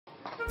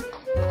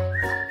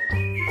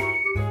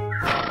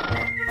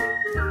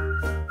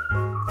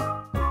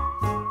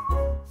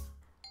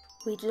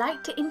we'd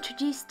like to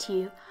introduce to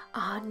you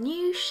our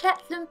new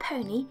Shetland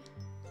pony,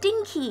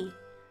 Dinky.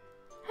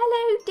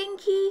 Hello,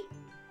 Dinky.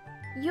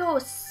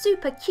 You're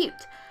super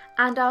cute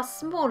and our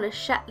smallest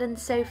Shetland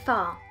so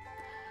far.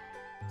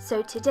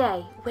 So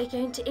today we're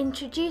going to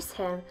introduce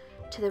him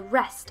to the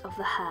rest of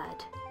the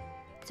herd.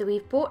 So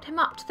we've brought him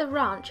up to the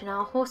ranch in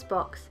our horse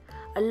box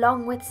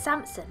along with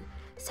Samson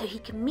so he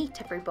can meet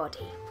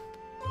everybody.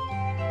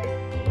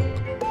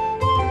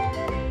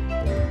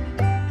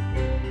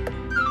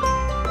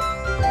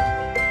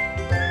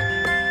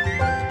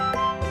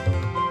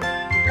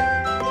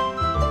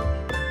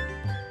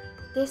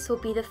 This will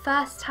be the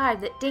first time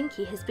that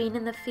Dinky has been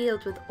in the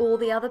field with all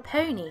the other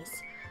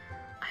ponies.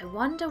 I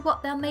wonder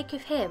what they'll make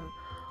of him,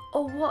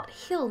 or what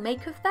he'll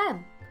make of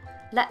them.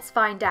 Let's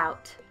find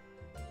out.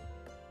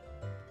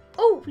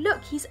 Oh,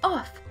 look, he's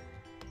off!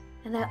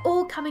 And they're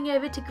all coming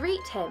over to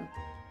greet him.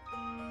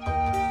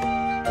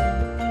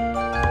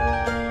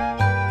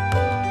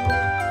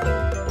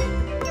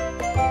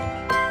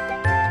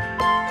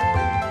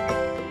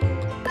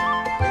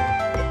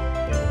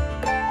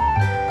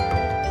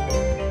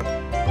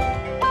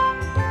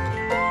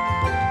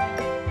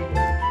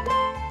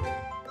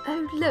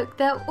 Look,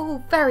 they're all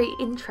very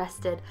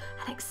interested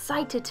and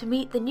excited to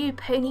meet the new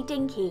pony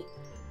Dinky.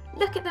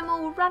 Look at them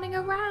all running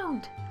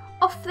around.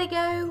 Off they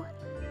go.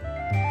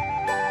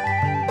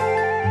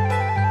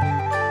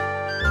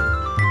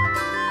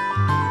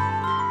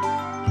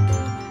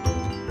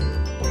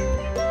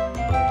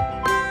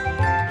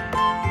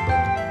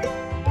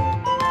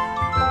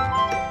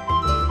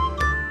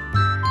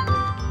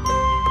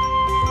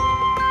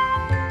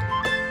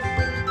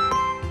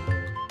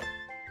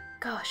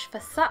 Gosh, for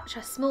such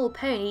a small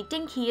pony,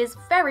 Dinky is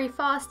very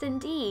fast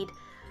indeed,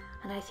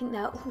 and I think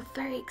they're all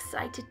very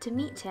excited to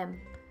meet him.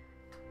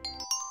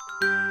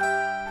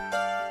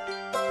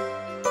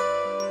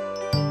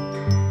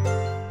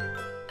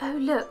 Oh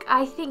look,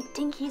 I think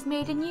Dinky's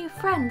made a new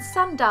friend,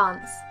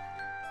 Sundance.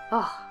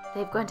 Oh,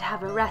 they've gone to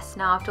have a rest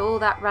now after all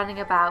that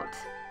running about.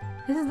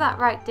 Isn't that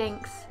right,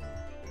 Dinks?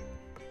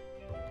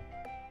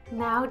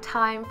 Now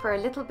time for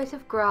a little bit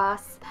of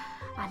grass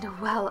and a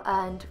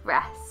well-earned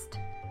rest.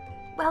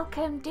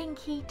 Welcome,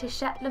 Dinky, to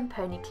Shetland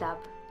Pony Club.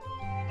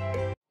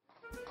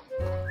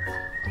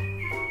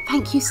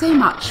 Thank you so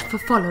much for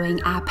following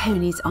our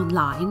ponies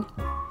online.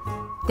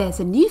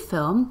 There's a new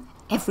film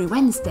every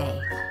Wednesday.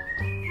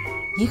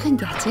 You can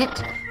get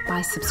it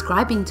by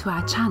subscribing to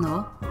our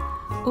channel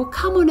or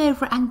come on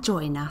over and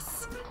join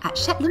us at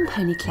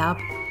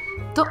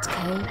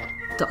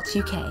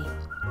shetlandponyclub.co.uk.